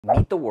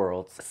Meet the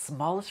world's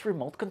smallest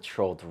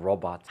remote-controlled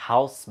robot.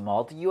 How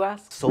small do you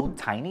ask? So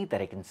tiny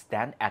that it can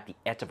stand at the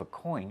edge of a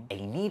coin,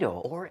 a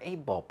needle, or a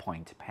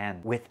ballpoint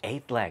pen. With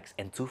 8 legs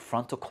and 2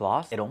 frontal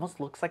claws, it almost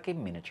looks like a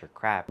miniature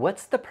crab.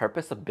 What's the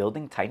purpose of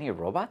building tiny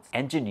robots?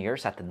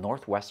 Engineers at the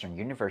Northwestern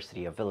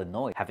University of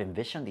Illinois have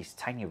envisioned these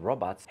tiny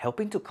robots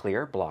helping to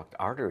clear blocked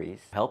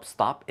arteries, help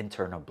stop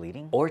internal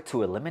bleeding, or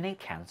to eliminate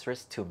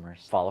cancerous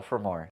tumors. Follow for more.